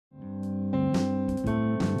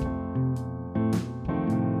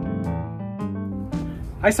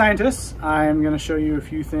Hi scientists, I'm going to show you a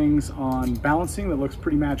few things on balancing that looks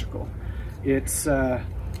pretty magical. It's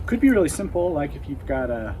could be really simple, like if you've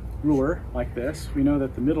got a ruler like this. We know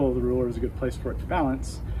that the middle of the ruler is a good place for it to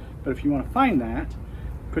balance, but if you want to find that,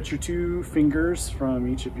 put your two fingers from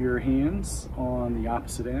each of your hands on the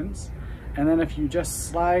opposite ends, and then if you just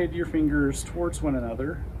slide your fingers towards one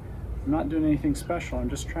another, I'm not doing anything special, I'm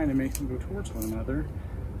just trying to make them go towards one another,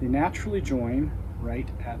 they naturally join right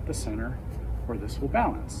at the center where this will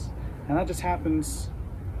balance. And that just happens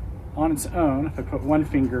on its own. If I put one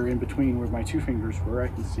finger in between where my two fingers were, I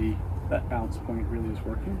can see that balance point really is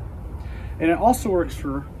working. And it also works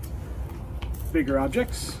for bigger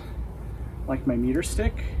objects, like my meter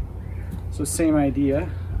stick. So same idea.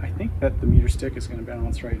 I think that the meter stick is going to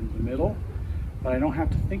balance right in the middle, but I don't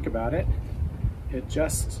have to think about it. It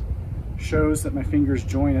just shows that my fingers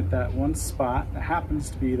join at that one spot that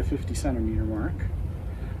happens to be the 50 centimeter mark.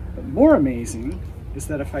 But more amazing is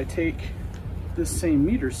that if I take this same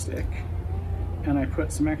meter stick and I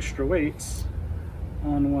put some extra weights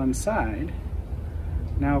on one side,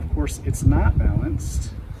 now of course it's not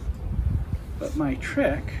balanced, but my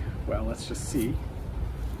trick, well, let's just see.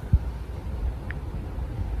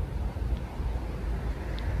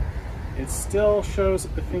 It still shows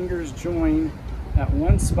that the fingers join at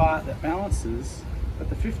one spot that balances, but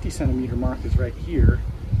the 50 centimeter mark is right here.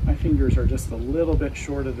 My fingers are just a little bit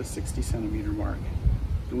short of the 60 centimeter mark.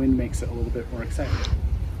 The wind makes it a little bit more exciting.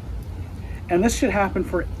 And this should happen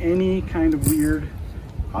for any kind of weird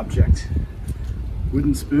object.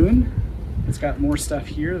 Wooden spoon, it's got more stuff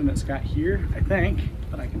here than it's got here, I think,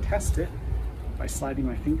 but I can test it by sliding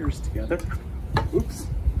my fingers together. Oops.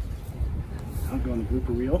 I'll go on the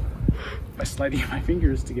blooper reel by sliding my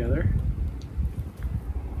fingers together.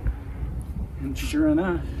 And sure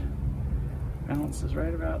enough, balance is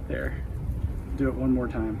right about there. Do it one more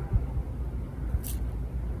time.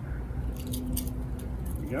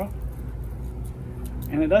 There we go.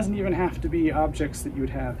 And it doesn't even have to be objects that you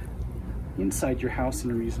would have inside your house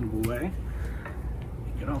in a reasonable way.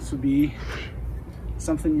 It could also be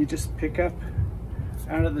something you just pick up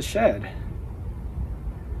out of the shed.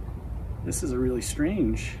 This is a really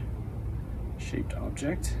strange shaped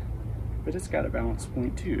object, but it's got a balance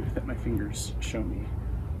point too that my fingers show me.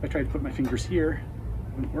 If I tried to put my fingers here,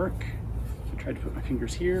 it wouldn't work. If I tried to put my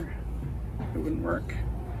fingers here, it wouldn't work.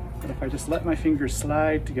 But if I just let my fingers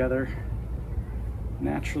slide together,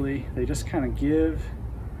 naturally, they just kind of give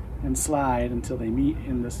and slide until they meet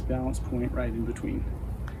in this balance point right in between.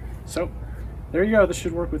 So, there you go. This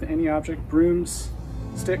should work with any object, brooms,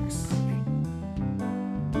 sticks,